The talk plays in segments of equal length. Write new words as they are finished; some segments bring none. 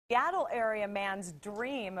Seattle area man's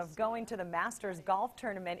dream of going to the Masters golf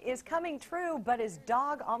tournament is coming true, but his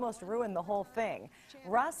dog almost ruined the whole thing.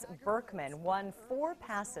 Russ Berkman won 4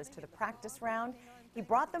 passes to the practice round. He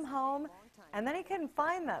brought them home, and then he couldn't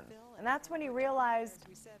find them. And that's when he realized,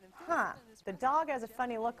 the dog has a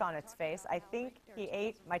funny look on its face. I think he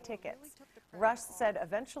ate my tickets. Russ said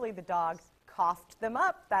eventually the dog coughed them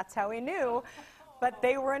up. That's how he knew. But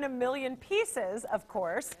they were in a million pieces, of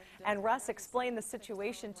course, and Russ explained the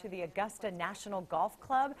situation to the Augusta National Golf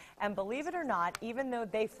Club, and believe it or not, even though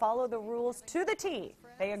they follow the rules to the T,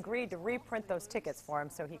 they agreed to reprint those tickets for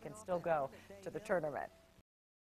him so he can still go to the tournament.